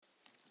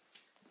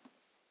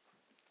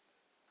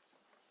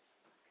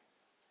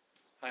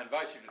I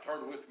invite you to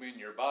turn with me in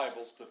your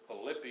Bibles to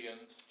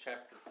Philippians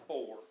chapter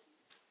 4.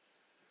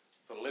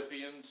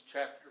 Philippians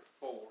chapter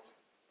 4.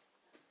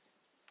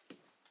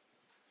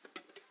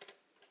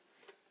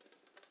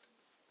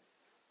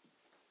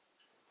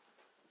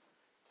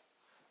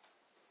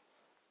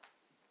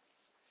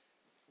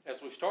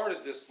 As we started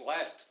this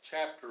last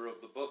chapter of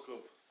the book of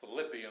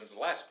Philippians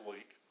last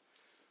week,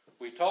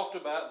 we talked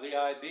about the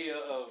idea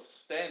of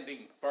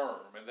standing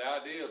firm. And the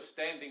idea of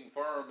standing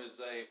firm is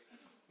a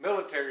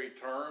military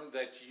term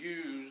that's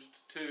used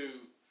to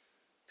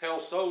tell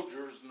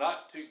soldiers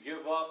not to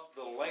give up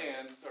the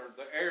land or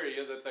the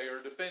area that they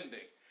are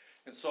defending.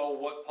 And so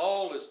what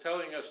Paul is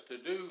telling us to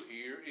do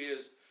here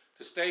is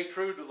to stay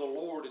true to the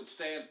Lord and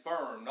stand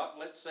firm, not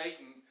let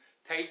Satan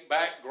take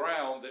back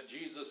ground that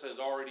Jesus has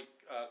already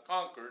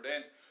conquered.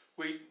 And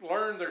we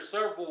learned there's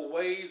several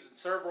ways and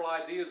several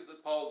ideas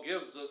that Paul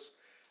gives us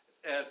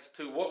as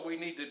to what we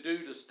need to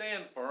do to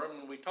stand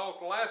firm. And we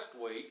talked last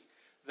week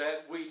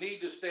that we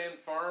need to stand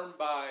firm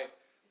by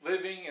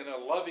living in a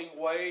loving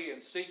way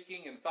and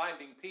seeking and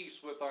finding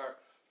peace with our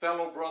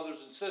fellow brothers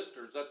and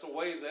sisters. That's a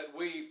way that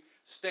we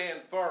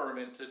stand firm.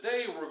 And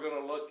today we're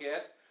going to look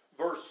at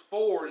verse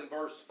 4 and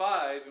verse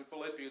 5 in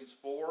Philippians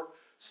 4,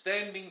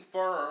 standing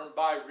firm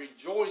by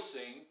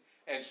rejoicing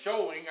and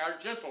showing our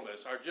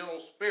gentleness, our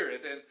gentle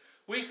spirit. And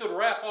we could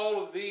wrap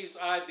all of these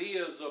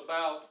ideas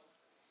about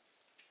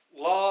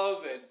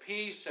love and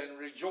peace and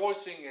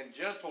rejoicing and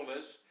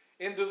gentleness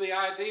into the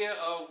idea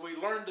of we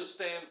learn to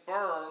stand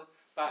firm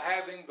by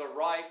having the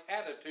right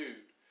attitude.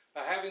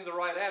 By having the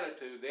right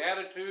attitude. The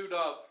attitude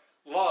of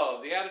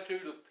love, the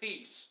attitude of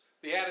peace,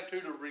 the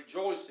attitude of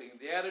rejoicing,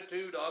 the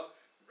attitude of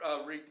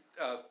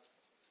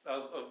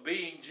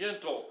being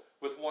gentle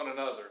with one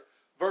another.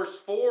 Verse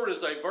 4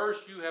 is a verse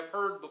you have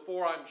heard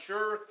before, I'm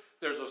sure.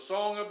 There's a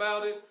song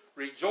about it.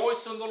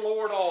 Rejoice in the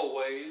Lord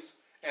always.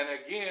 And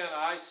again,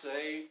 I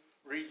say,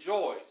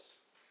 rejoice.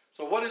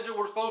 So what is it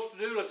we're supposed to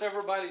do? Let's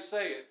everybody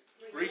say it.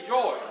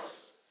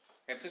 Rejoice.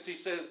 And since he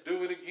says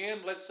do it again,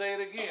 let's say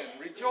it again.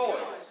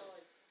 Rejoice.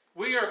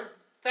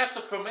 That's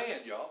a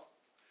command, y'all.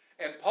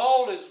 And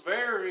Paul is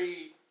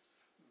very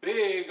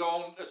big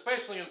on,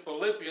 especially in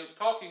Philippians,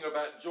 talking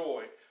about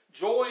joy.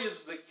 Joy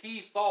is the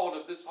key thought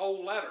of this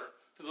whole letter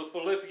to the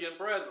Philippian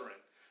brethren.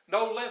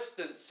 No less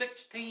than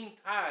 16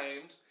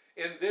 times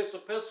in this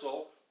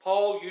epistle,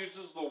 Paul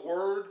uses the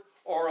word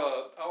or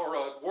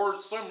a word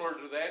similar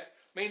to that,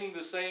 meaning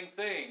the same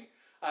thing.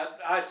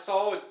 I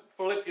saw in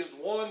Philippians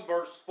 1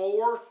 verse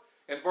 4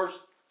 and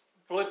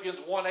Philippians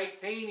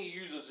 1:18 he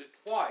uses it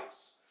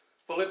twice.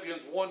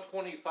 Philippians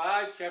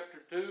 1:25 chapter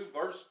 2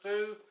 verse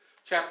 2.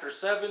 Chapter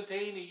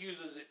 17 he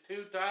uses it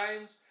 2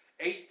 times.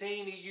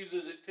 18 he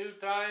uses it 2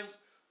 times.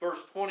 Verse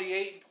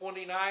 28 and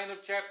 29 of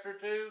chapter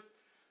 2.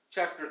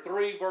 Chapter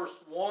 3 verse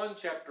 1.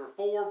 Chapter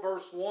 4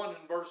 verse 1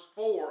 and verse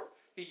 4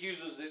 he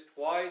uses it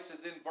twice. And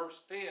then verse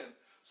 10.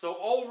 So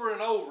over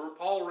and over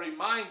Paul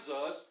reminds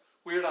us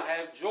we are to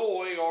have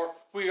joy or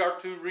we are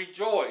to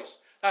rejoice.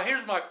 Now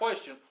here's my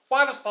question.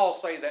 Why does Paul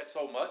say that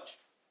so much?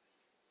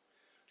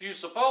 Do you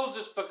suppose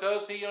it's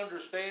because he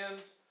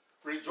understands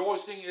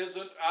rejoicing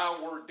isn't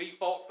our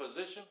default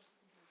position?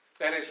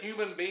 That as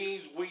human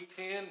beings we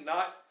tend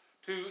not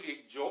to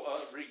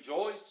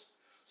rejoice?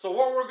 So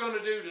what we're going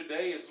to do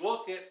today is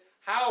look at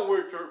how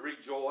we're to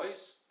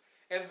rejoice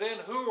and then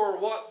who or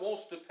what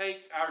wants to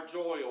take our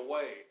joy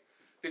away.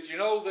 Did you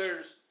know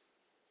there's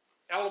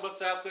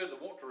elements out there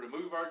that want to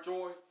remove our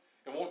joy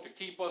and want to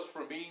keep us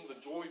from being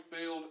the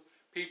joy-filled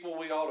people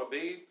we ought to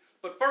be?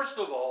 But first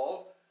of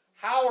all,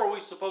 how are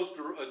we supposed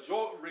to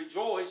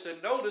rejoice?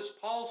 And notice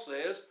Paul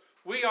says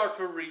we are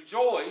to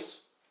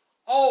rejoice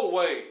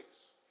always.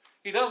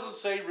 He doesn't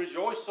say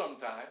rejoice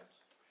sometimes.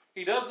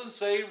 He doesn't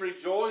say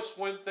rejoice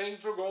when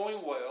things are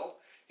going well.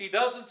 He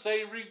doesn't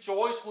say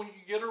rejoice when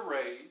you get a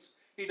raise.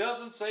 He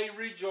doesn't say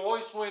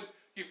rejoice when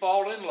you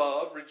fall in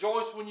love.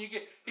 Rejoice when you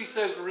get... He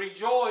says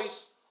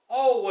rejoice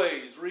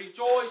always.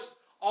 Rejoice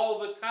all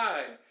the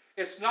time.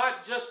 It's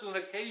not just an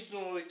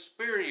occasional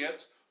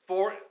experience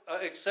for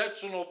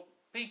exceptional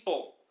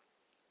people.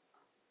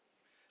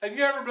 Have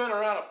you ever been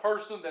around a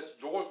person that's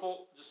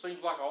joyful? Just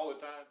seems like all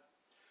the time.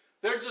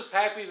 They're just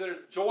happy,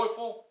 they're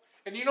joyful.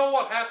 And you know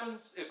what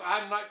happens if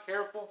I'm not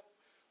careful?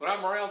 When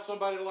I'm around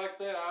somebody like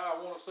that, I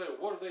want to say,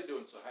 what are they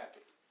doing so happy?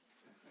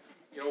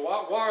 You know,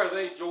 why are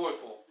they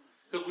joyful?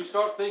 Because we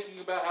start thinking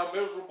about how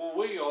miserable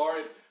we are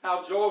and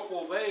how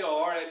joyful they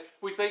are, and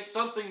we think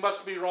something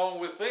must be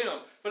wrong with them.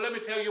 But let me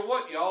tell you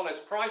what, y'all,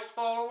 as Christ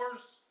followers,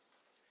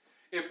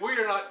 if we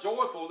are not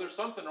joyful, there's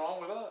something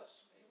wrong with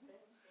us.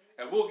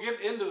 And we'll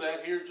get into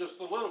that here just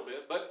a little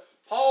bit. But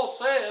Paul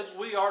says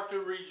we are to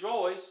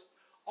rejoice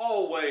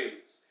always.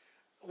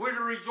 We're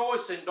to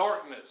rejoice in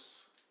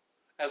darkness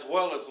as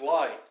well as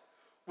light.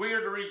 We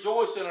are to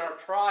rejoice in our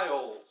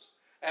trials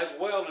as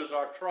well as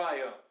our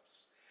triumphs.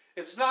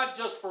 It's not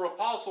just for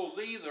apostles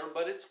either,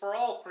 but it's for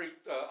all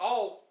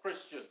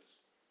Christians.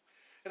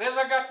 And as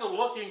I got to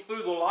looking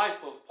through the life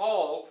of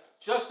Paul,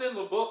 just in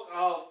the book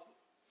of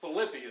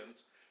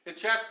Philippians, in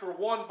chapter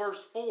 1,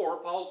 verse 4,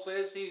 Paul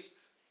says he's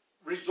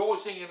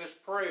rejoicing in his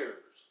prayers.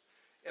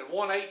 In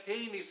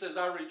 1:18 he says,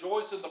 I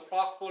rejoice in the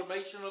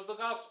proclamation of the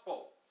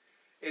gospel.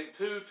 In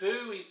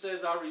 2:2 he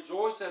says, I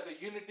rejoice at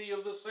the unity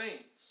of the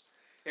saints.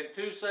 In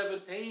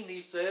 2:17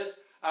 he says,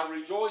 I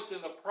rejoice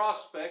in the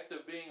prospect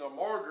of being a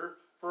martyr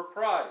for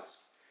Christ.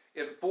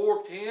 In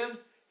 4:10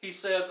 he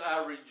says,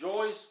 I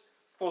rejoice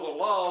for the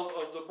love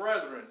of the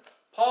brethren.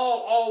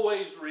 Paul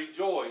always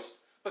rejoiced.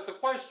 But the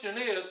question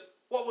is,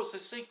 what was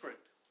his secret?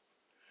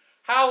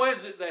 How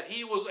is it that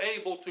he was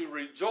able to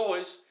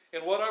rejoice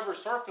in whatever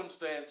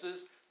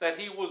circumstances that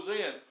he was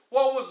in?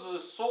 What was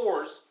the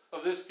source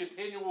of this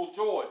continual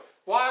joy?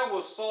 Why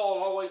was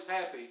Saul always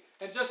happy?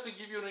 And just to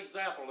give you an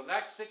example, in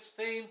Acts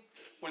 16,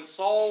 when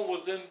Paul,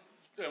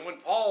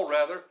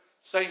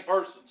 same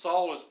person,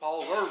 Saul is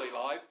Paul's early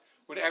life.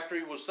 When after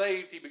he was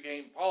saved, he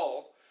became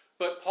Paul.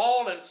 But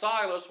Paul and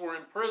Silas were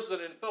in prison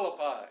in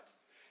Philippi.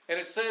 And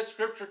it says,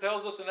 Scripture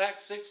tells us in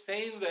Acts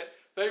 16 that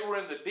they were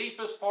in the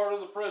deepest part of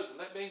the prison.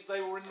 That means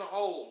they were in the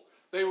hole.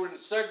 They were in a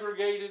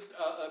segregated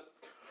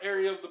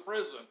area of the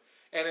prison.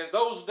 And in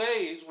those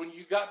days, when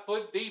you got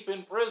put deep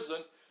in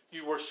prison,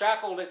 you were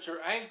shackled at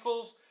your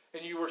ankles,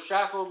 and you were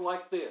shackled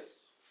like this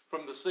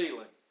from the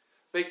ceiling.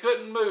 They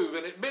couldn't move.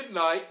 And at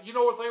midnight, you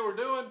know what they were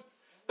doing?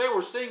 They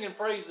were singing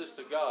praises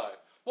to God.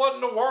 What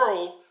in the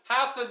world?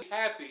 How could they be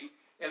happy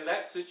in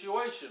that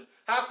situation?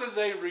 How could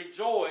they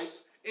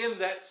rejoice in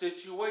that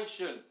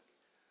situation?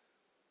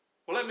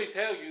 Well, let me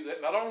tell you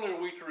that not only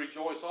are we to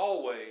rejoice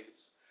always,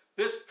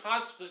 this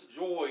constant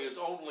joy is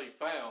only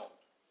found.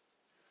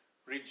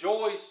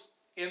 Rejoice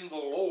in the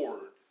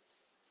Lord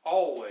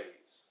always.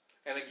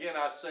 And again,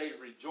 I say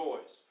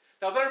rejoice.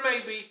 Now, there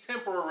may be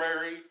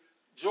temporary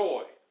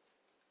joy.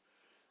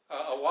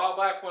 A while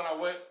back when I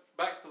went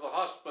back to the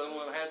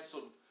hospital and had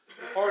some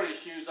heart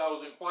issues, I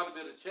was in quite a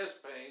bit of chest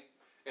pain,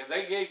 and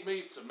they gave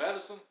me some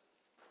medicine.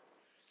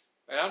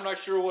 And I'm not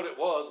sure what it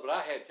was, but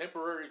I had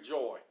temporary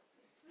joy.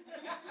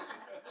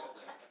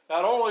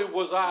 Not only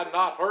was I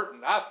not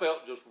hurting, I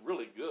felt just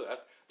really good.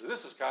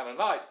 This is kind of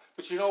nice.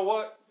 But you know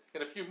what?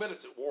 In a few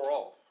minutes it wore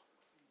off.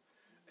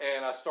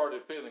 And I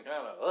started feeling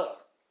kind of, ugh.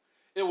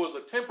 It was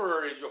a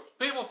temporary joy.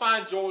 People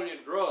find joy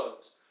in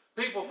drugs.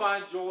 People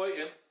find joy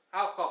in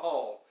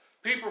alcohol.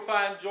 People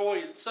find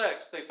joy in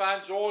sex. They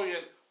find joy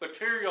in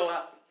material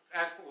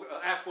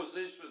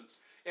acquisitions,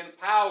 in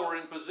power,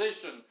 in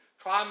position,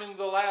 climbing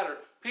the ladder.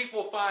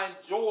 People find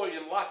joy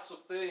in lots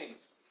of things.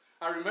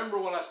 I remember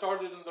when I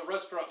started in the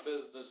restaurant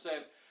business,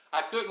 and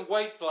I couldn't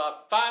wait till I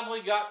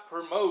finally got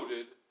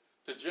promoted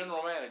to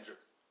general manager.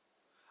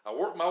 I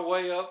worked my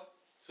way up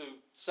to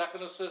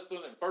second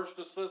assistant and first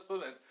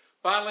assistant, and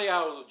finally I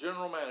was a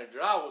general manager.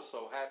 I was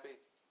so happy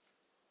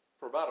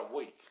for about a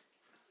week.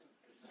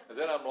 And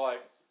then I'm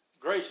like,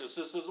 gracious,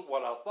 this isn't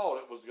what I thought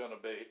it was going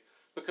to be.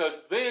 Because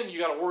then you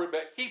got to worry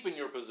about keeping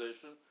your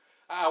position.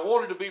 I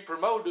wanted to be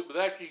promoted, but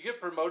after you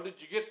get promoted,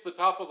 you get to the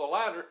top of the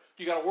ladder,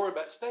 you got to worry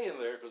about staying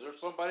there because there's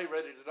somebody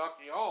ready to knock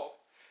you off.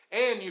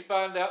 And you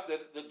find out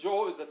that the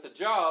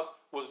job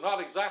was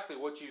not exactly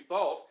what you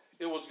thought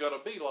it was going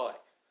to be like.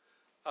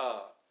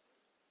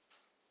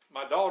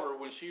 My daughter,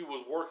 when she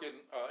was working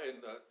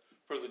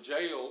for the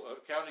jail,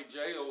 county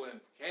jail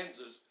in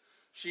Kansas,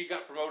 she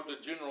got promoted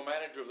to general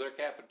manager of their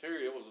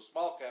cafeteria. It was a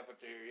small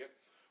cafeteria.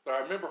 But I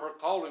remember her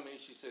calling me.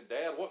 She said,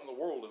 Dad, what in the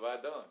world have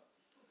I done?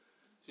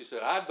 She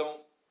said, I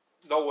don't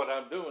know what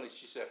I'm doing. And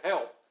she said,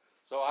 help.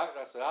 So I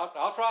said,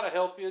 I'll try to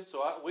help you.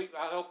 So I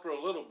helped her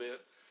a little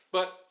bit.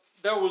 But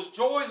there was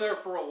joy there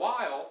for a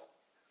while.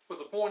 But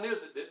the point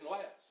is, it didn't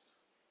last.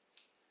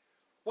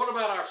 What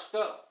about our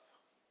stuff?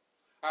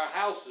 Our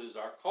houses,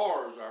 our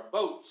cars, our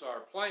boats,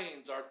 our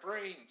planes, our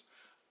trains.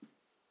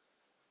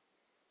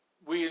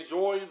 We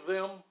enjoy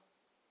them.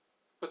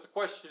 But the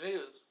question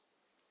is,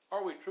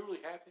 are we truly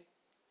happy?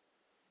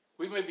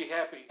 We may be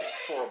happy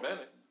for a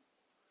minute.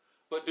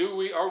 But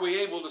are we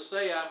able to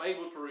say, I'm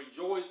able to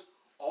rejoice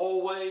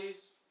always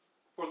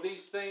for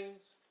these things?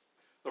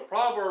 The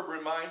proverb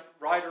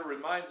writer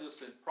reminds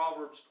us in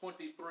Proverbs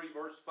 23,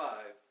 verse 5,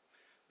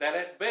 that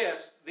at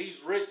best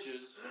these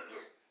riches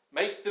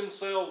make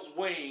themselves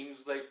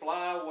wings, they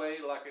fly away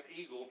like an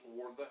eagle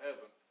toward the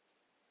heaven.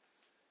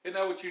 Isn't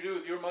that what you do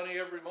with your money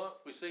every month?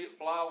 We see it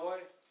fly away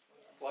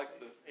like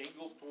the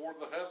eagle toward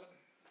the heaven.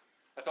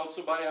 I told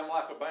somebody I'm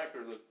like a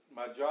banker, that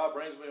my job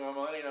brings me my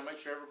money and I make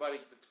sure everybody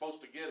that's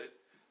supposed to get it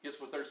gets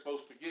what they're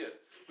supposed to get.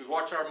 We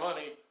watch our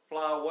money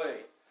fly away.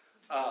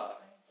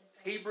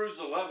 Hebrews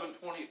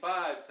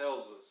 11:25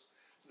 tells us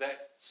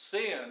that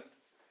sin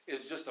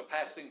is just a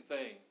passing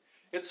thing.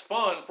 It's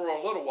fun for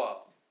a little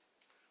while,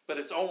 but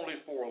it's only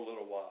for a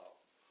little while.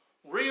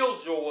 Real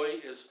joy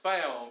is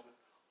found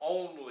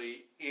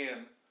only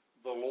in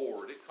the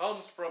Lord. It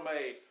comes from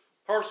a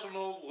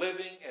personal,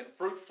 living, and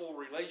fruitful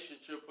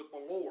relationship with the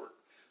Lord.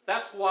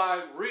 That's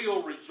why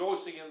real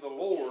rejoicing in the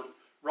Lord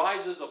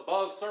rises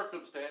above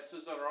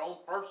circumstances and our own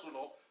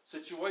personal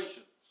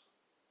situations.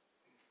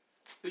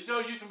 Did you know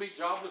you can be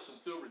jobless and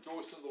still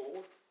rejoice in the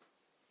Lord?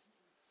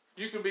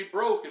 You can be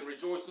broke and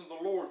rejoice in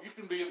the Lord. You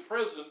can be in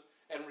prison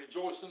and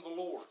rejoice in the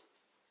Lord.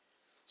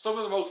 Some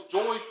of the most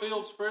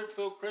joy-filled,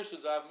 spirit-filled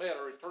Christians I've met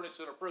are in Turning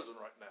Center Prison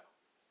right now.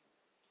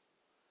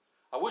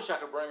 I wish I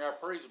could bring our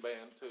praise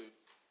band to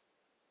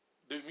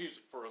do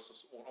music for us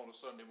on a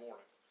Sunday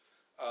morning.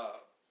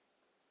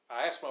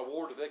 I asked my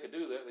ward if they could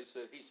do that.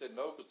 He said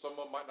no, because some of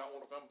them might not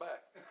want to come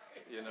back.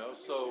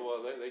 So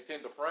they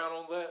tend to frown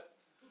on that.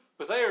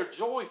 But they are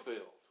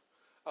joy-filled.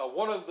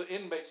 One of the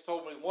inmates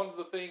told me one of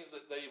the things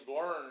that they've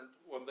learned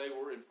when they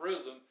were in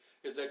prison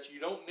is that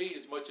you don't need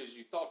as much as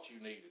you thought you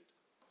needed.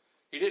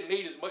 He didn't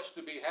need as much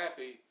to be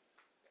happy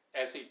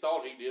as he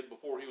thought he did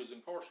before he was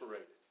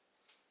incarcerated.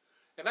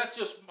 And that's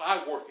just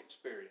my work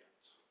experience.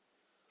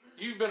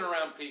 You've been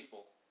around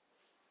people.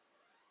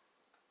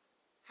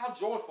 How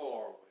joyful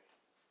are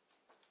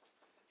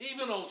we?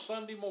 Even on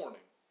Sunday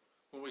morning,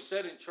 when we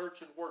sat in church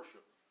and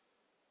worship,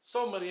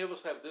 so many of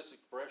us have this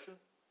expression.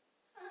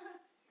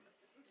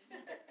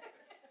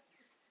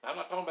 I'm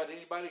not talking about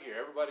anybody here.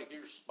 Everybody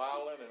here is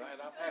smiling, and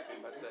I'm happy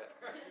about that.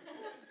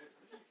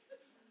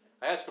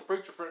 I asked a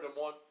preacher friend of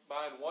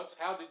mine once,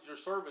 how did your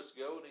service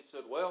go? And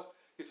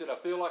he said, I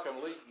feel like I'm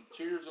leading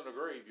cheers in a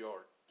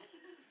graveyard.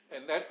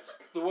 And that's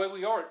the way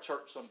we are at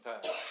church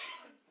sometimes.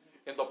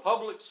 In the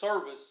public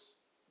service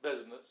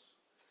business,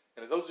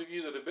 and those of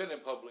you that have been in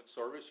public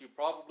service, you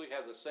probably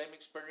have the same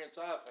experience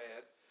I've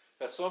had,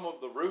 that some of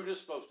the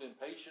rudest, most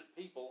impatient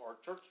people are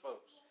church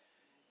folks.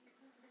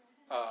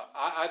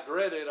 I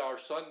dreaded our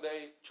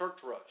Sunday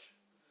church rush,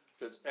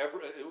 because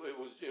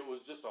it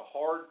was just a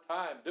hard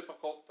time,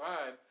 difficult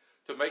time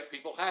to make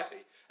people happy.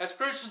 As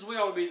Christians, we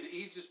ought to be the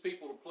easiest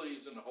people to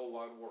please in the whole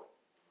wide world.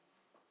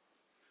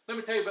 Let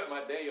me tell you about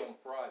my day on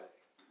Friday.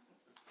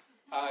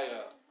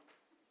 I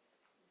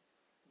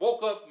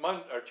woke up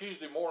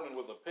Tuesday morning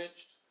with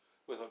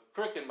a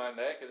crick in my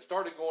neck, and it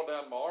started going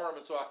down my arm,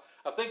 and so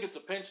I think it's a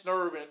pinched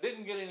nerve, and it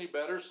didn't get any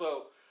better,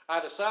 so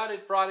I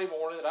decided Friday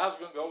morning that I was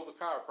going to go to the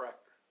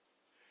chiropractor.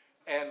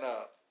 And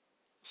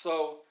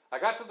so I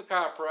got to the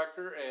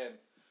chiropractor, and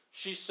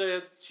she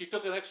said, she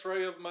took an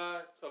x-ray of my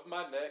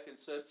neck and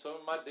said some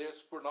of my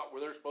discs were not where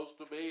they're supposed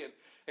to be,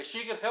 and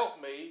she could help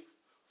me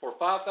for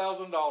 $5,000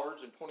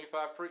 and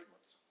 25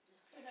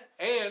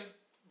 treatments.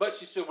 But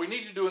she said, we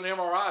need to do an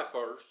MRI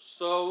first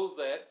so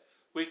that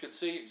we can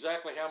see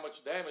exactly how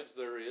much damage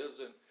there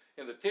is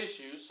in the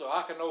tissues, so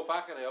I can know if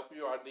I can help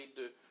you or I need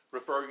to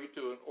refer you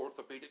to an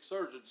orthopedic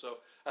surgeon. So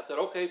I said,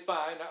 okay,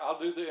 fine, I'll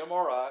do the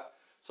MRI.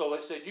 So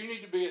they said, you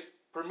need to be at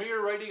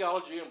Premier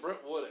Radiology in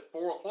Brentwood at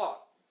 4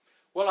 o'clock.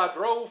 Well, I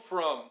drove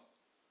from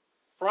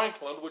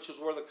Franklin, which is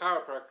where the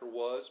chiropractor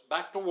was,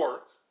 back to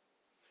work.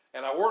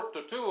 And I worked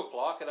to 2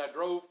 o'clock, and I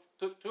drove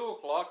to 2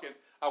 o'clock, and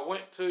I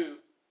went to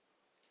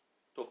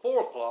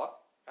 4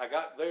 o'clock. I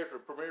got there to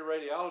Premier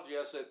Radiology.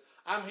 I said,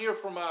 I'm here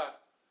for my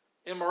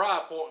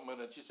MRI appointment.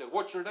 And she said,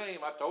 what's your name?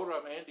 I told her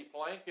I'm Andy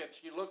Plank, and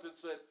she looked and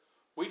said,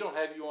 we don't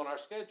have you on our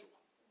schedule.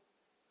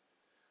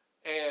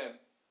 And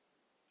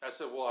I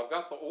said, well, I've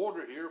got the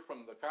order here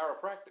from the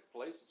chiropractic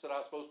place that said I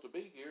was supposed to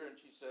be here. And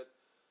she said,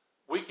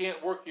 we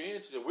can't work you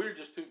in. She said, we're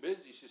just too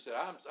busy. She said,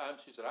 I'm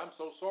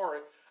so sorry.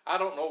 I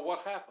don't know what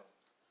happened.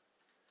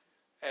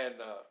 And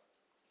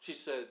she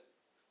said,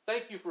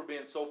 thank you for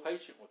being so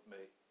patient with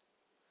me.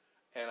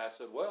 And I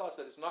said,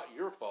 it's not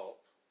your fault.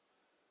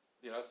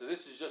 I said,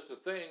 this is just a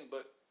thing,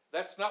 but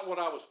that's not what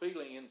I was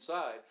feeling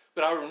inside.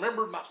 But I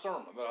remembered my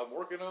sermon that I'm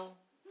working on.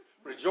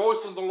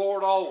 Rejoice in the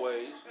Lord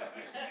always.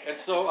 And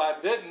so I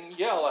didn't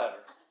yell at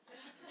her,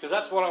 because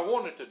that's what I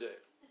wanted to do.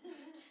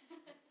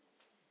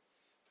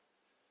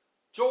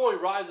 Joy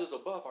rises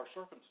above our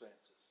circumstances.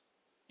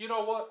 You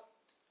know what?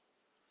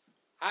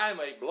 I am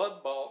a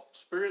blood-bought,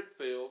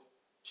 spirit-filled,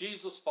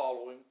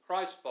 Jesus-following,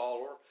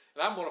 Christ-follower,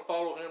 and I'm going to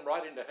follow him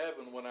right into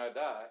heaven when I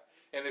die.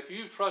 And if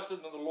you've trusted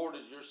in the Lord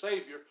as your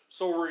Savior,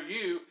 so are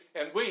you,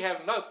 and we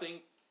have nothing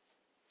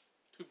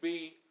to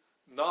be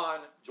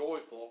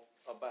non-joyful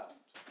about.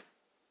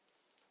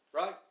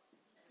 Right?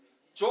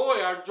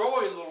 Our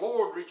joy in the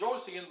Lord,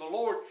 rejoicing in the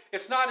Lord,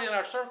 it's not in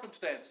our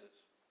circumstances.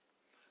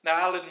 Now,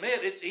 I'll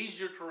admit it's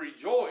easier to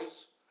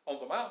rejoice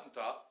on the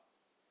mountaintop.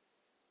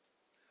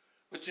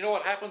 But you know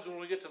what happens when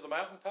we get to the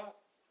mountaintop?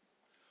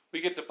 We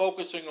get to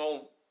focusing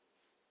on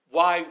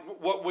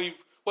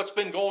what's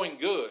been going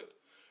good.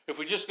 If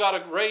we just got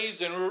a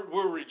raise and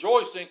we're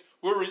rejoicing,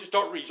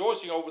 start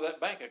rejoicing over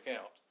that bank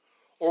account.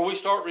 Or we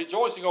start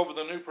rejoicing over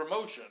the new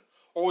promotion.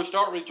 Or we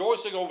start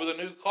rejoicing over the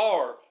new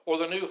car or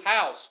the new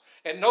house.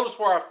 And notice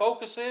where our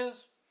focus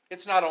is?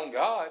 It's not on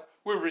God.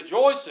 We're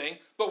rejoicing,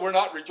 but we're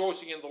not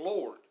rejoicing in the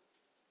Lord.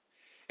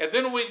 And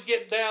then we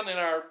get down in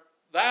our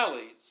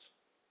valleys.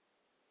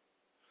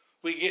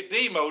 We get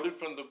demoted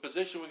from the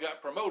position we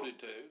got promoted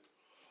to.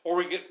 Or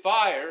we get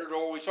fired,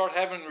 or we start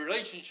having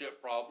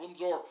relationship problems,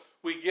 or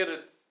we get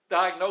a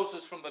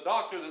diagnosis from the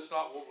doctor that's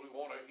not what we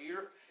want to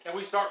hear. And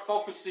we start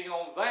focusing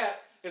on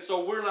that. And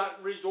so we're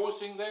not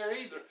rejoicing there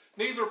either.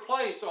 Neither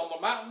place, on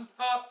the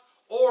mountaintop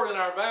or in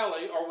our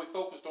valley, are we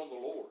focused on the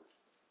Lord.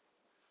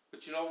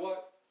 But you know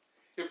what?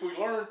 If we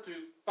learn to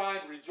find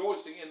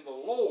rejoicing in the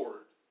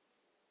Lord,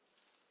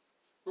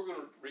 we're going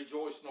to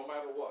rejoice no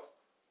matter what.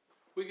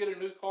 We get a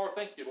new car,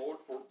 thank you, Lord,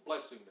 for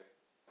blessing that.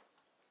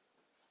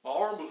 My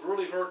arm was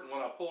really hurting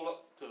when I pulled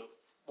up to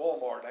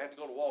Walmart. I had to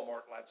go to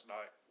Walmart last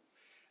night.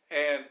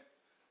 And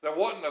there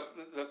wasn't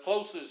the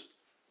closest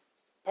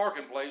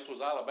parking place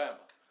was Alabama.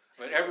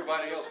 I mean,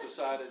 everybody else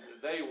decided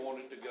that they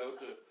wanted to go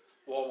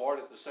to Walmart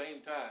at the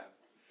same time.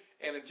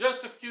 And in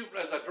just a few,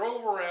 as I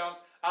drove around,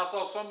 I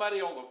saw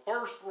somebody on the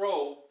first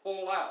row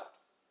pull out.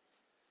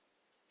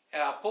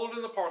 And I pulled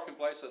in the parking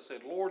place. I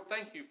said, Lord,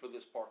 thank you for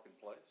this parking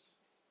place.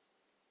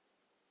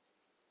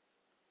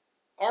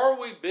 Are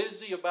we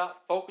busy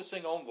about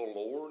focusing on the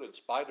Lord in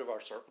spite of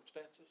our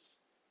circumstances?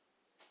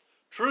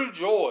 True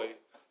joy,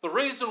 the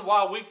reason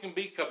why we can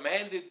be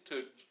commanded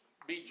to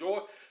be joy,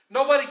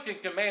 nobody can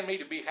command me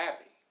to be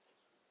happy.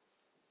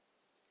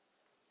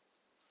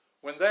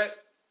 When that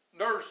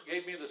nurse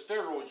gave me the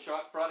steroid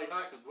shot Friday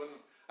night, because when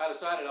I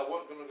decided I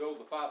wasn't going to go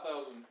the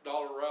 $5,000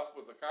 route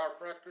with the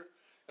chiropractor,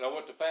 and I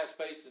went to Fast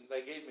Pace and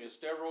they gave me a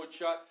steroid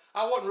shot,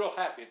 I wasn't real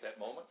happy at that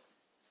moment.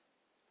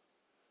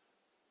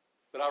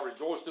 But I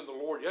rejoiced in the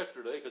Lord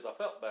yesterday because I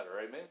felt better.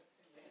 Amen?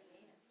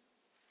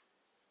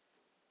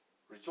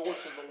 Rejoice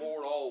in the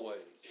Lord always.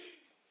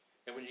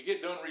 And when you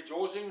get done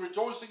rejoicing,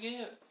 rejoice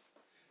again.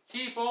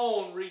 Keep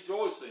on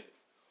rejoicing.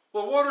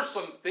 Well, what are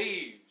some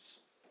thieves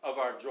of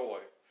our joy?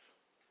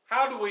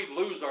 How do we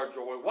lose our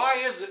joy? Why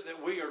is it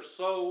that we are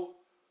so,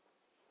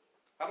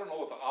 I don't know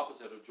what the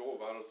opposite of joy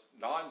is,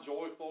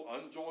 non-joyful,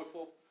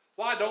 unjoyful?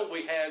 Why don't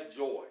we have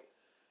joy?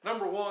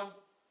 Number one,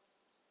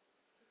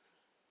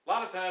 a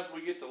lot of times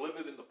we get to live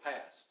it in the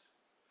past.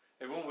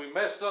 And when we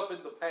messed up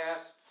in the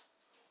past,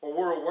 or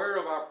we're aware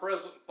of our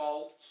present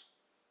faults,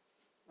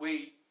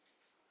 we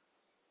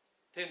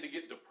tend to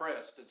get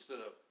depressed instead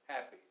of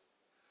happy.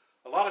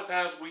 A lot of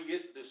times we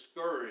get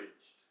discouraged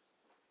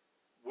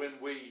when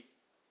we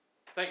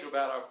think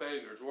about our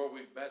failures, where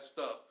we've messed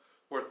up,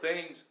 where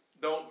things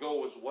don't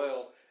go as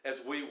well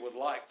as we would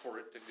like for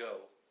it to go.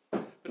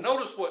 But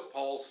notice what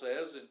Paul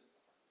says in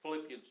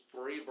Philippians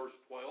 3, verse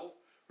 12.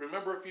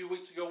 Remember a few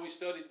weeks ago we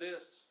studied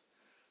this?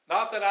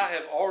 Not that I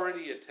have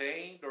already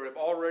attained or have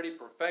already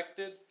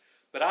perfected,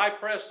 but I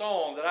press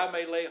on that I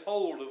may lay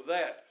hold of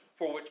that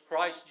for which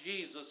Christ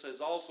Jesus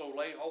has also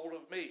laid hold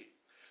of me.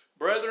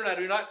 Brethren, I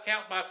do not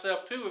count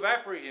myself to have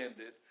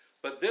apprehended,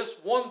 but this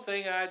one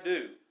thing I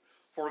do,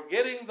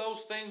 forgetting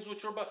those things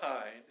which are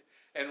behind,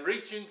 and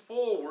reaching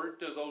forward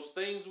to those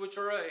things which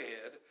are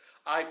ahead,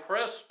 I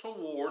press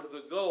toward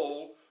the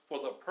goal for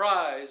the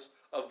prize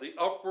of the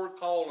upward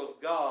call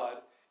of God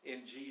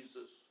in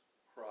Jesus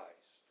Christ.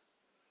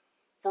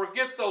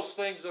 Forget those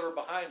things that are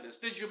behind us.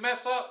 Did you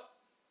mess up?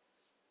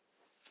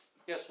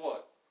 Guess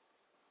what?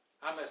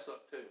 I mess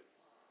up too.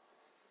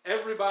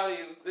 Everybody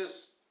in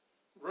this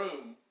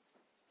room,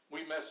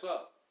 we mess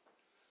up.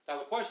 Now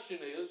the question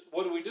is,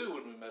 what do we do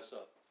when we mess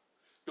up?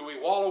 Do we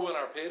wallow in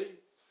our pity?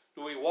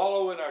 Do we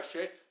wallow in our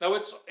shame? Now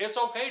it's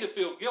okay to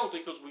feel guilty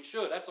because we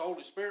should. That's the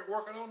Holy Spirit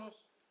working on us.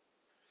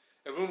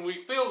 And when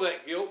we feel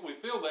that guilt, we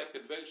feel that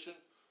conviction,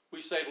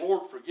 we say,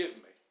 Lord, forgive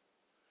me.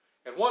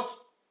 And once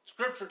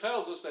Scripture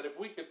tells us that if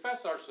we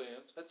confess our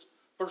sins, that's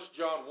 1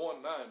 John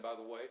 1:9, by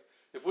the way,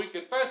 if we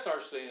confess our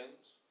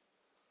sins,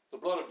 the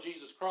blood of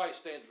Jesus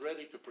Christ stands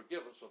ready to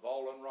forgive us of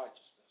all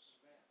unrighteousness.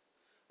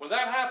 When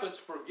that happens,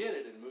 forget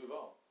it and move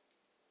on.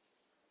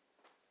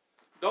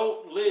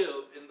 Don't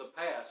live in the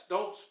past.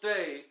 Don't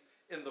stay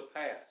in the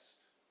past.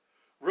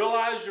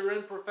 Realize your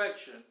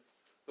imperfection,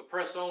 but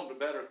press on to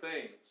better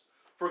things.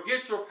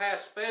 Forget your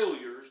past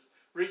failures.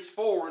 Reach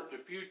forward to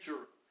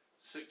future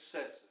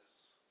successes.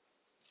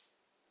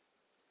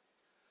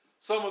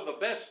 Some of the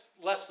best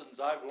lessons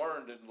I've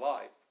learned in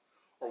life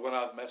are when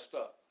I've messed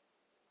up.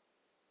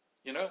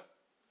 You know?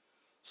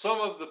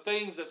 Some of the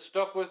things that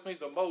stuck with me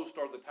the most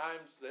are the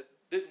times that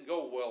didn't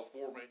go well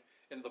for me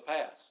in the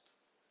past.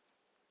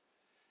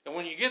 And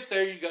when you get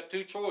there, you've got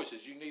two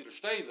choices. You can either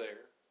stay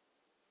there,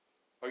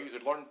 or you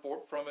could learn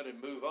from it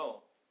and move on.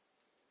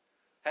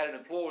 Had an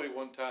employee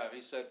one time,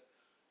 he said,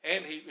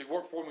 and he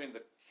worked for me in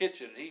the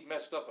kitchen, and he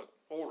messed up an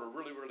order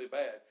really, really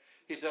bad.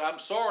 He said, I'm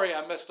sorry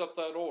I messed up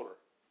that order.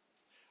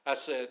 I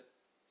said,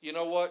 you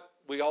know what?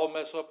 We all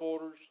mess up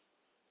orders.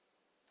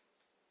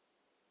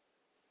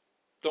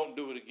 Don't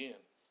do it again.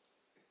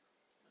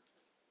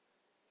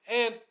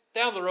 And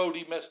down the road,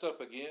 he messed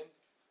up again.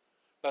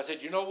 But I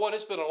said, you know what?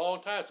 It's been a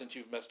long time since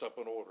you've messed up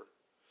an order.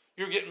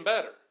 You're getting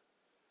better.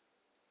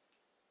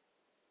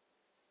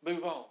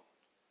 Move on.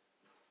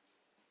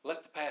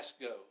 Let the past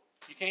go.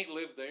 You can't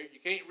live there. You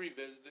can't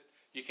revisit it.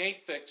 You can't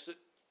fix it.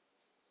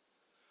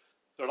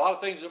 There are a lot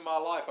of things in my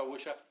life I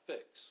wish I could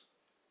fix,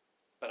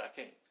 but I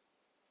can't.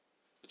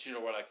 But you know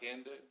what I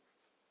can do?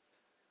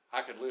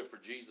 I can live for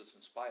Jesus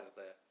in spite of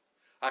that.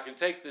 I can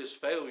take this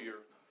failure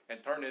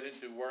and turn it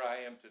into where I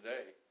am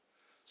today.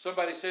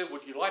 Somebody said,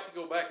 would you like to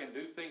go back and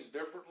do things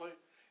differently?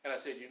 And I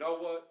said, you know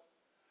what?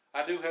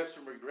 I do have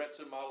some regrets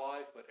in my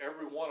life, but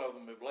every one of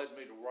them have led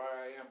me to where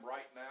I am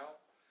right now.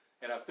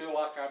 And I feel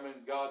like I'm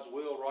in God's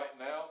will right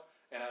now,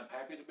 and I'm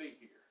happy to be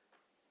here.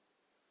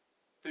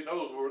 Who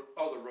knows where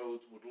other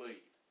roads would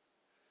lead?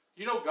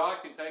 You know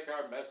God can take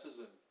our messes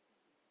and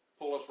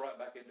pull us right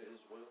back into His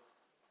will.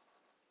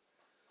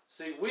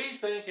 See, we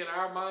think in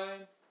our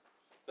mind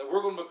that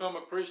we're going to become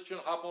a Christian,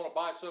 hop on a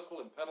bicycle,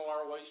 and pedal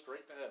our way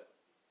straight to heaven.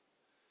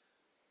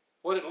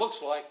 What it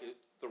looks like is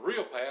the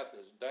real path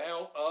is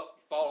down, up,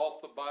 you fall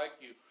off the bike,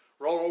 you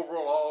roll over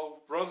a log,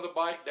 run the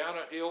bike down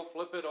a hill,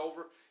 flip it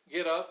over,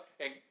 get up,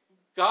 and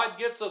God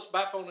gets us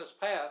back on this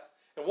path,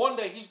 and one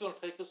day He's going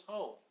to take us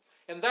home.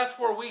 And that's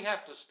where we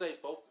have to stay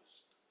focused.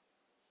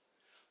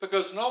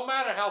 Because no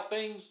matter how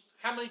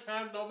many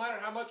times, no matter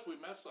how much we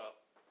mess up,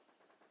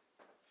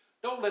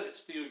 don't let it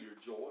steal your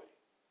joy.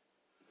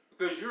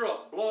 Because you're a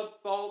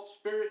blood-bought,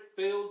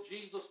 Spirit-filled,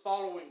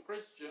 Jesus-following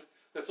Christian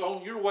that's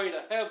on your way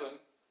to heaven.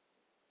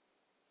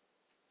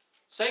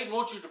 Satan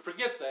wants you to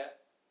forget that.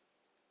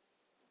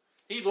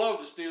 He'd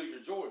love to steal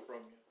your joy from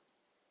you.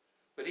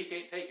 But he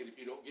can't take it if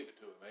you don't give it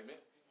to him. Amen?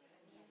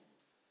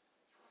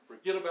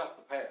 Forget about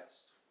the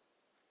past.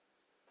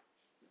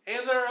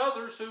 And there are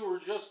others who are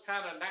just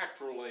kind of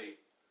naturally,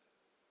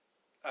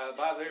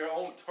 by their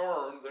own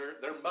term,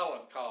 they're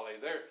melancholy.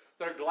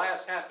 They're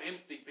glass half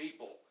empty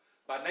people.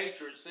 By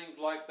nature, it seems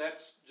like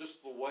that's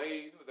just the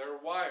way they're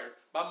wired.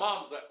 My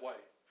mom's that way.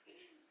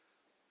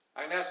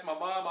 I can ask my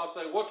mom, I'll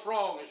say, what's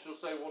wrong? And she'll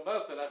say, well,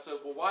 nothing. I said,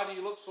 well, why do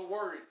you look so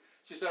worried?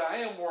 She said, I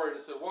am worried.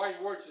 I said, why are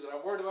you worried? She said,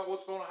 I'm worried about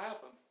what's going to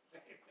happen.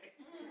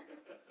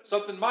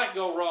 Something might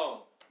go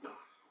wrong.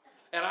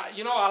 And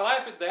I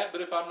laugh at that,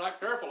 but if I'm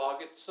not careful, I'll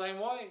get the same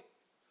way.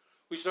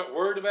 We start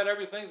worried about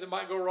everything that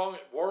might go wrong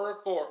at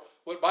work, or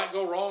what might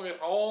go wrong at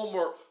home,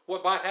 or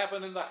what might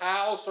happen in the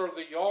house, or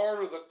the yard,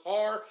 or the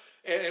car.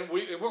 And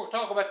we'll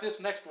talk about this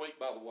next week,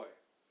 by the way.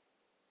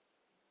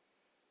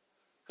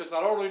 Because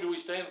not only do we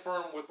stand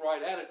firm with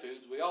right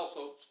attitudes, we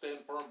also stand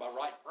firm by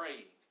right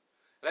praying.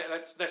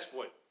 That's next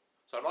week.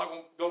 So I'm not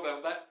going to go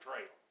down that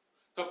trail.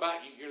 Come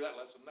back, you can hear that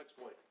lesson next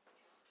week.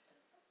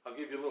 I'll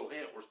give you a little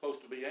hint. We're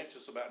supposed to be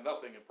anxious about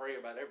nothing and pray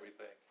about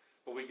everything.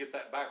 But we get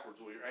that backwards.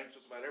 We're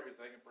anxious about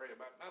everything and pray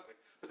about nothing.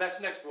 But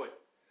that's next week.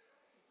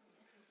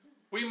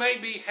 We may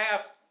be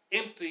half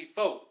empty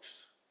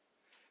folks.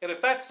 And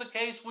if that's the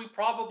case, we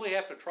probably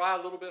have to try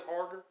a little bit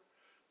harder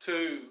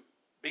to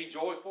be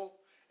joyful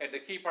and to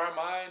keep our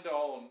mind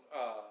on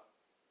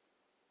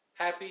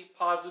happy,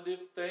 positive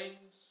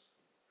things.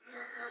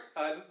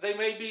 They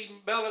may be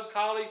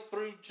melancholy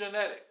through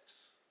genetics.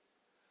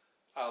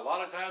 A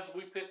lot of times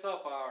we pick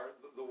up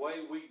the way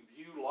we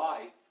view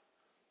life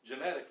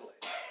genetically.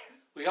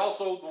 We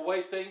also,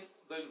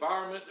 the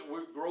environment that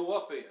we grow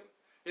up in.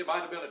 It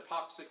might have been a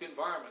toxic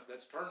environment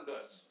that's turned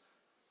us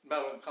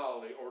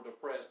melancholy or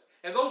depressed.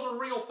 And those are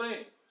real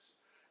things.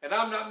 And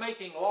I'm not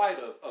making light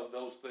of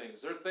those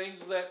things. They're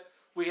things that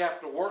we have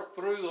to work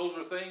through. Those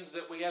are things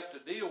that we have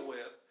to deal with.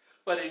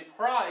 But in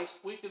Christ,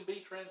 we can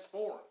be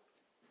transformed.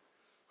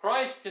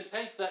 Christ can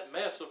take that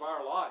mess of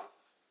our life.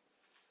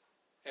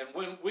 And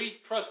when we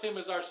trust Him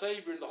as our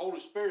Savior and the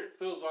Holy Spirit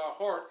fills our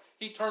heart,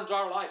 He turns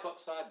our life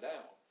upside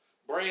down.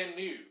 Brand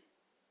new,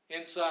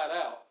 inside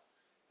out.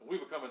 And we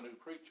become a new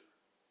creature.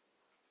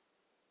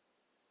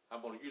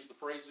 I'm going to use the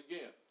phrase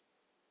again.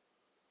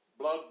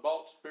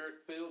 Blood-bought,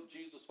 Spirit-filled,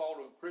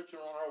 Jesus-following Christian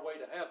on our way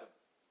to heaven.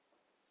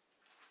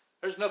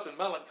 There's nothing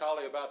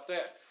melancholy about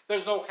that.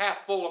 There's no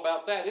half full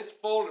about that. It's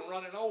full and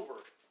running over.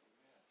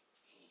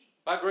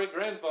 My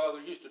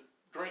great-grandfather used to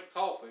drink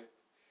coffee.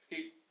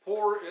 He'd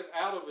pour it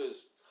out of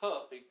his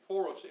cup. He'd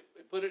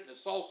put it in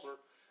his saucer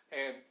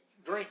and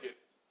drink it.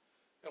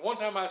 And one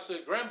time I said,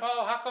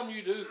 Grandpa, how come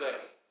you do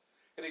that?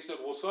 And he said,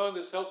 well, son,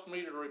 this helps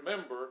me to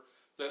remember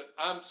that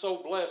I'm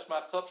so blessed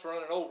my cup's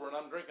running over and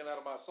I'm drinking out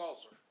of my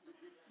saucer.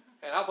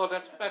 And I thought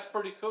that's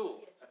pretty cool.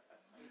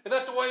 Isn't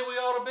that the way we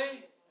ought to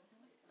be?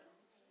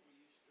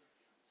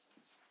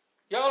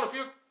 Y'all, if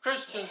you're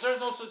Christians, there's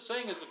no such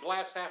thing as a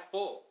glass half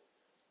full.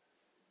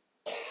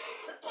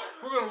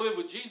 We're going to live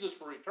with Jesus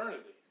for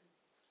eternity.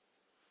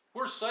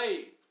 We're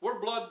saved. We're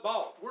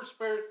blood-bought. We're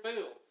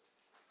Spirit-filled.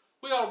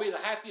 We ought to be the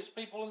happiest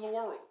people in the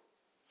world.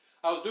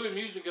 I was doing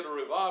music at a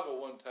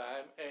revival one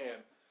time,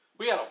 and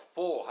we had a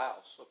full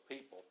house of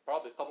people,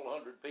 probably a couple of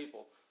hundred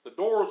people. The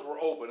doors were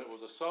open. It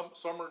was a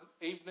summer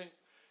evening,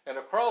 and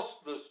across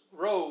the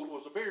road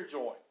was a beer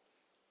joint.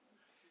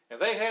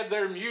 And they had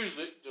their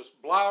music just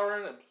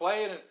blaring and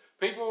playing, and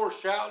people were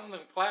shouting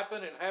and clapping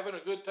and having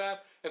a good time.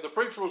 And the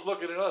preacher was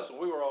looking at us, and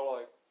we were all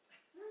like...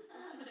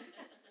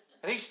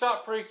 And he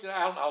stopped preaching.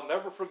 I'll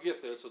never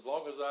forget this. As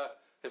long as I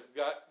have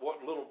got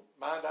what little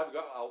mind I've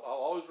got, I'll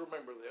always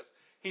remember this.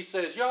 He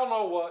says, y'all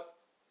know what?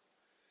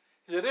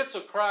 He said, it's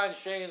a crying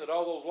shame that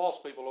all those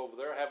lost people over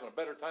there are having a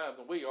better time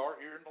than we are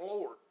here in the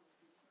Lord.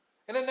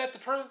 And isn't that the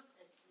truth?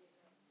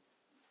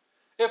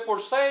 If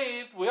we're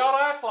saved, we ought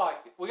to act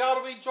like it. We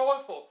ought to be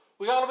joyful.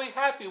 We ought to be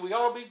happy. We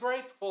ought to be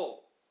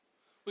grateful.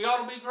 We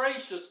ought to be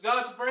gracious.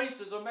 God's grace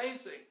is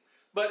amazing.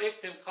 But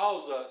it can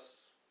cause us,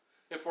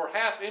 if we're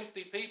half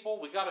empty people,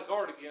 we got to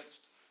guard against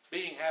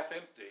being half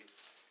empty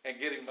and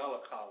getting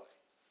melancholy.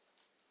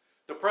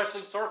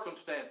 Depressing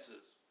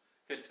circumstances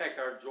can take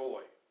our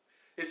joy.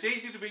 It's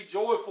easy to be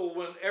joyful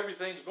when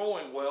everything's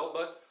going well,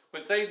 but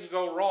when things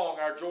go wrong,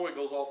 our joy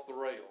goes off the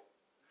rail.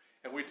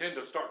 And we tend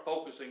to start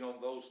focusing on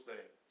those things.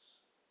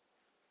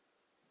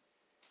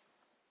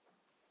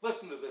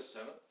 Listen to this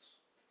sentence.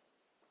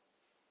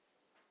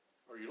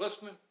 Are you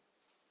listening?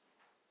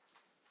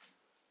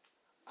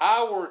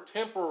 Our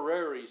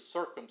temporary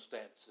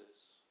circumstances.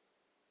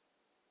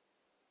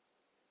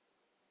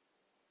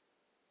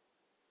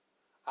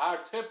 Our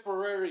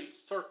temporary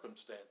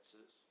circumstances.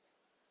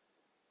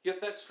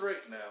 Get that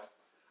straight now.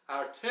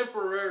 Our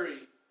temporary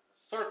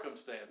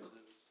circumstances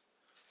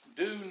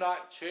do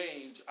not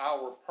change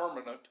our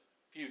permanent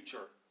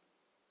future.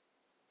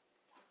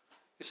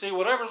 You see,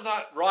 whatever's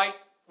not right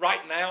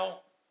now,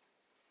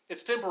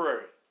 it's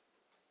temporary.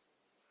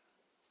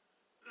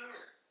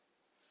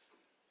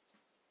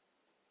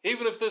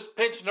 Even if this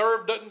pinched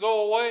nerve doesn't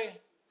go away,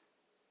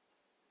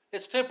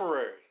 it's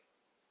temporary.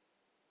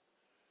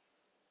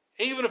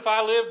 Even if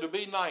I live to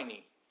be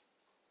 90,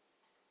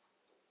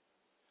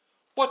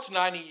 what's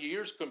 90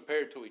 years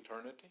compared to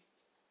eternity?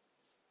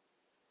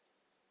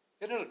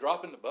 Isn't it a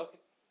drop in the bucket?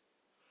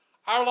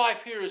 Our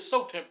life here is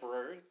so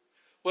temporary.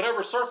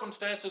 Whatever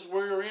circumstances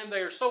we're in,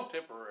 they are so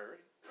temporary.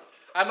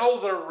 I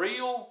know they're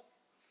real.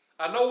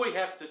 I know we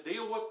have to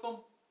deal with them.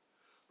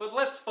 But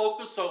let's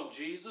focus on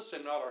Jesus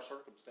and not our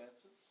circumstances.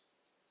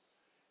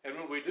 And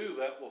when we do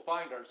that, we'll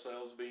find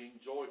ourselves being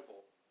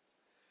joyful.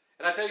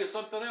 And I tell you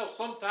something else.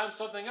 Sometimes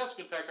something else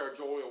can take our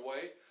joy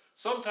away.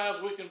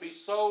 Sometimes we can be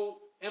so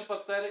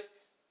empathetic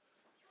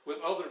with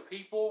other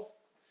people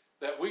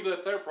that we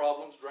let their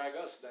problems drag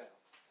us down.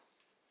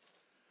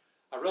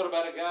 I read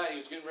about a guy, he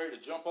was getting ready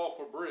to jump off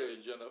a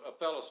bridge, and a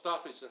fellow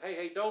stopped him. He said,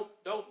 hey,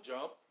 don't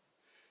jump.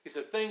 He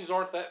said, things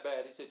aren't that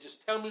bad. He said,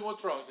 just tell me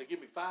what's wrong. He said,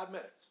 give me 5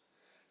 minutes.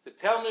 He said,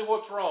 tell me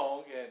what's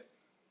wrong, and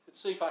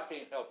see if I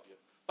can't help you.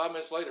 5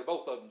 minutes later,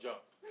 both of them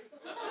jumped.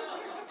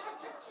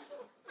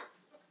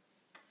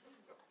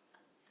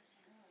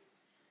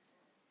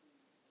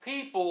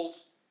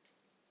 People's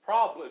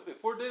problem,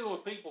 if we're dealing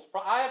with people's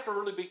problem, I have to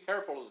really be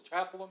careful as a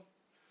chaplain,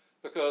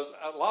 because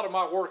a lot of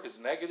my work is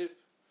negative.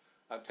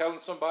 I'm telling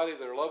somebody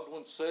their loved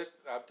one's sick.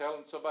 I'm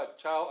telling somebody,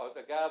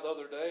 a guy the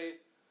other day,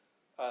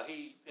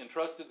 he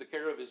entrusted the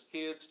care of his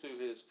kids to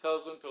his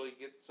cousin until he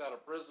gets out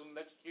of prison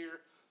next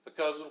year. The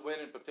cousin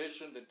went and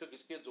petitioned and took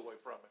his kids away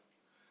from him.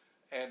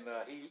 And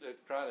he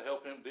trying to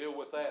help him deal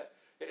with that.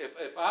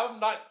 If I'm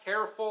not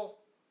careful,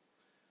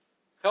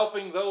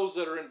 helping those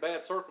that are in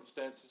bad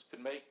circumstances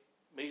can make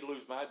me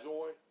lose my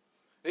joy.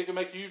 It can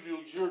make you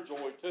lose your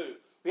joy too.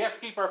 We have to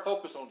keep our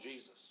focus on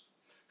Jesus.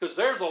 Because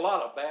there's a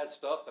lot of bad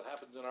stuff that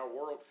happens in our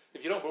world.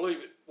 If you don't believe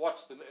it, don't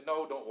watch the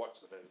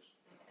news.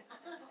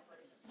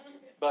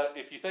 But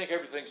if you think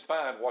everything's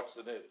fine, watch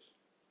the news.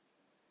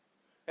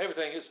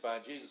 Everything is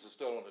fine. Jesus is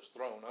still on his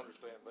throne.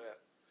 Understand that.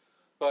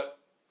 But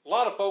a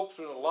lot of folks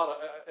are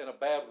in a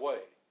bad way.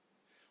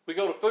 We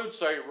go to Food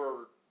Saver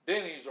or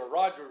Denny's or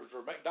Rogers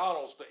or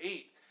McDonald's to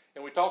eat,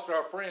 and we talk to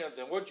our friends,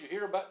 and what did you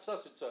hear about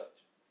such and such?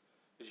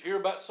 Did you hear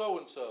about so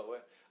and so?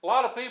 A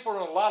lot of people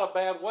are in a lot of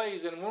bad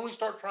ways, and when we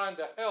start trying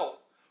to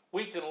help,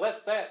 we can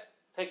let that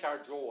take our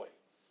joy.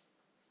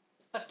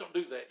 Let's don't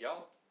do that,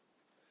 y'all.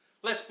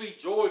 Let's be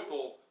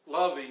joyful,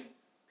 loving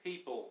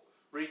people.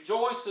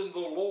 Rejoice in the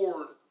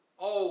Lord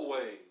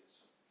always.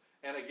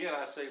 And again,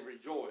 I say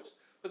rejoice.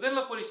 But then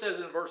look what he says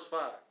in verse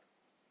 5.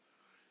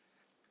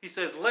 He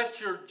says,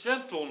 let your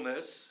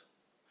gentleness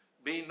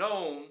be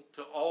known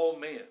to all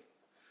men.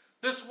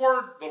 This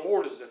word, the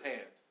Lord is at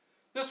hand.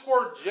 This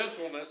word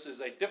gentleness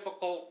is a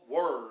difficult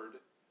word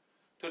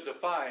to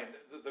define.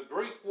 The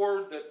Greek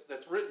word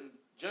that's written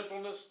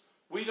gentleness,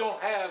 we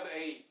don't have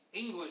an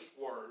English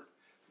word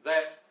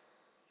that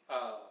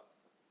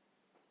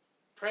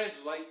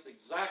translates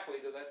exactly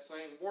to that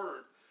same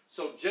word.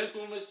 So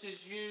gentleness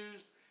is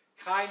used,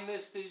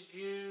 kindness is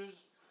used.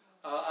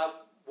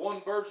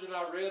 One version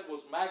I read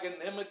was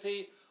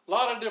magnanimity. A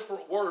lot of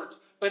different words.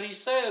 But he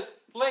says,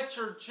 let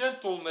your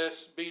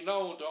gentleness be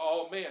known to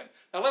all men.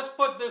 Now let's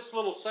put this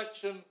little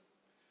section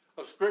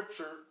of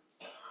Scripture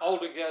all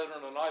together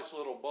in a nice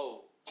little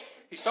bow.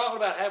 He's talking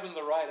about having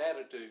the right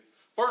attitude.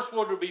 First,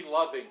 we're to be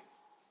loving.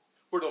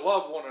 We're to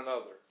love one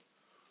another.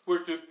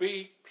 We're to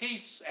be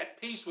at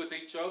peace with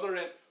each other.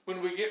 And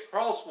when we get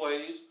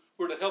crossways,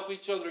 we're to help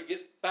each other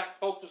get back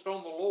focused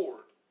on the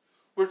Lord.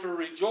 We're to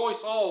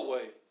rejoice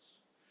always.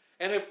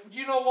 And if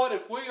you know what,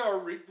 if we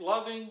are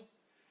loving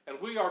and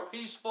we are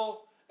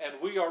peaceful and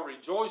we are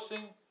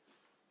rejoicing,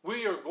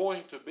 we are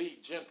going to be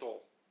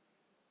gentle.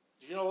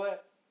 Do you know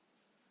that?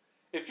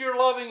 If you're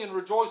loving and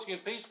rejoicing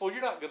and peaceful,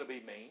 you're not going to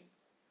be mean.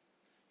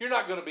 You're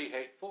not going to be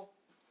hateful.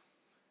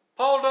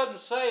 Paul doesn't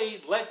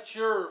say, let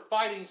your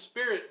fighting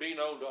spirit be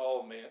known to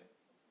all men.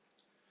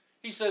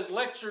 He says,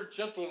 let your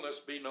gentleness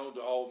be known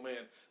to all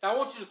men. Now, I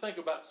want you to think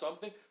about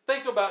something.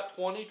 Think about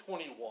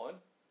 2021.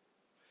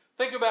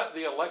 Think about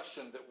the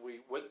election that we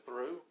went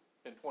through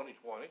in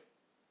 2020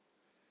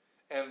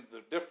 and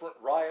the different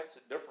riots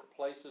at different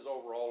places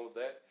over all of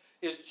that.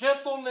 Is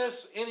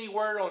gentleness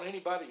anywhere on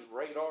anybody's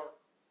radar?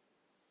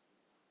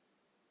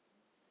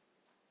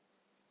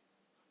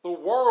 The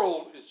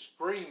world is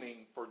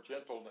screaming for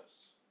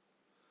gentleness.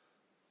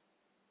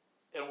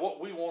 And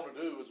what we want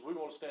to do is we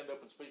want to stand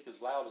up and speak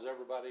as loud as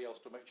everybody else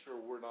to make sure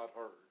we're not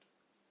heard.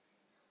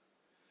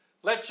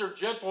 Let your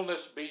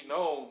gentleness be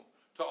known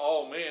to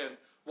all men.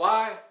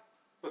 Why?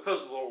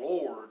 Because the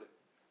Lord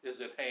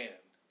is at hand.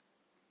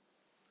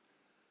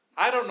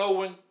 I don't know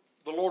when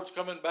the Lord's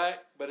coming back,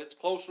 but it's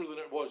closer than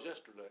it was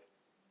yesterday.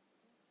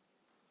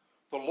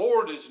 The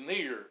Lord is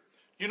near.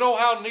 You know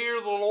how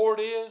near the Lord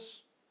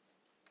is?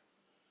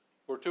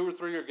 Where 2 or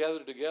 3 are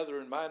gathered together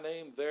in my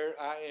name, there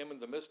I am in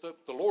the midst of.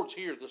 The Lord's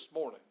here this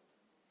morning.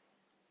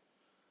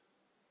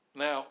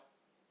 Now,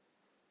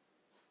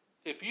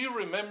 if you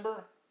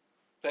remember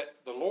that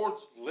the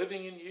Lord's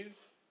living in you,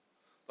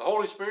 the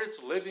Holy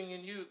Spirit's living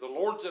in you, the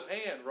Lord's at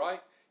hand,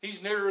 right?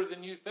 He's nearer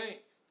than you think.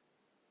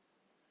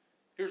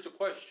 Here's the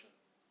question.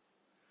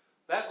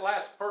 That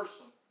last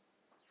person,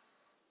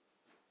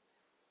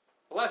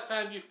 the last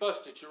time you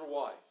fussed at your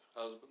wife,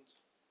 husbands,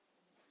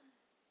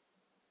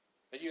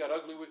 and you got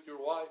ugly with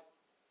your wife,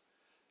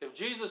 if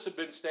Jesus had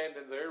been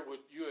standing there, would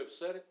you have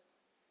said it?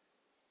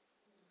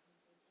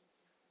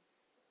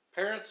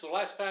 Parents, the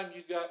last time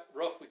you got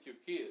rough with your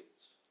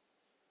kids,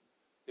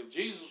 if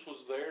Jesus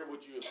was there,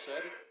 would you have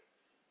said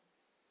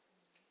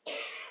it?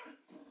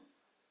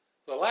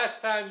 The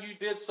last time you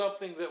did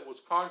something that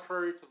was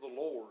contrary to the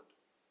Lord,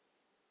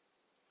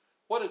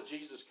 what if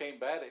Jesus came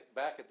back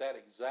at that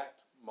exact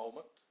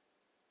moment?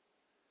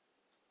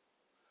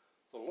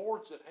 The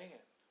Lord's at hand.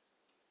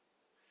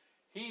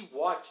 He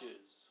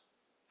watches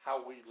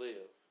how we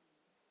live.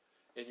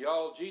 And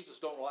y'all, Jesus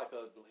don't like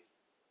ugly.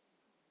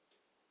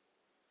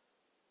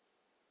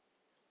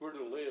 We're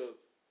to live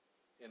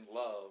in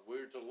love.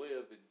 We're to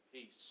live in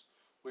peace.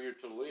 We are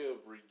to live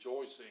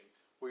rejoicing.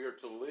 We are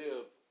to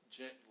live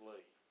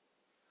gently.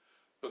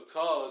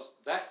 Because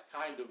that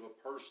kind of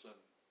a person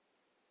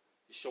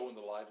is showing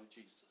the light of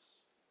Jesus.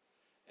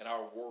 And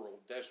our world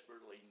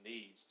desperately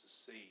needs to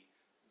see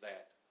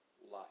that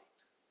light.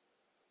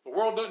 The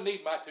world doesn't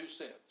need my 2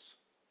 cents.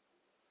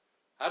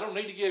 I don't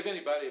need to give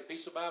anybody a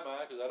piece of my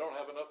mind because I don't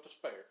have enough to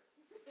spare.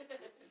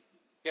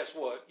 Guess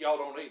what? Y'all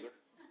don't either.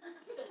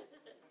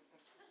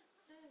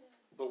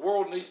 The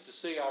world needs to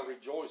see our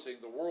rejoicing.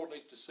 The world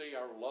needs to see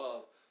our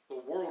love. The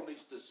world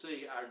needs to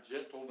see our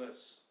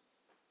gentleness.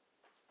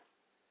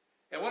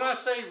 And when I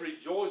say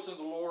rejoice in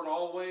the Lord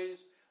always,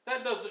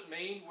 that doesn't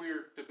mean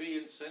we're to be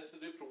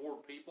insensitive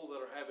toward people that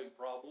are having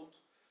problems.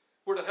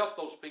 We're to help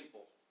those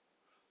people.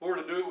 We're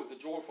to do it with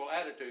a joyful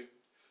attitude.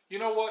 You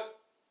know what?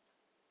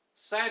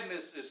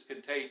 Sadness is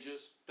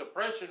contagious.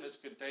 Depression is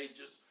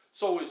contagious.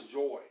 So is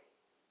joy.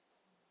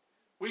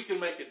 We can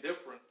make a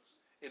difference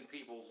in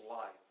people's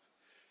life.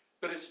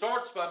 But it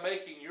starts by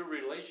making your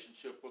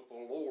relationship with the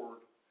Lord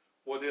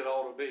what it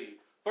ought to be.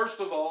 First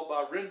of all,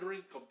 by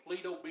rendering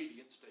complete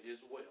obedience to His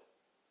will.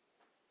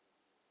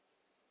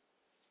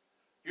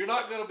 You're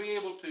not going to be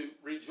able to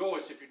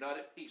rejoice if you're not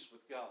at peace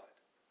with God.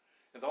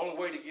 And the only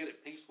way to get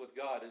at peace with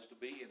God is to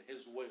be in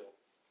His will.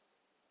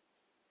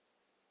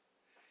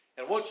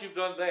 And once you've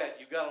done that,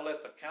 you've got to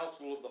let the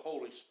counsel of the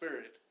Holy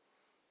Spirit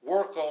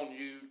work on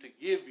you to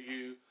give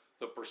you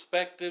the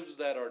perspectives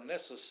that are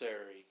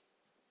necessary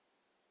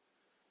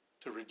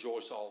to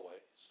rejoice always.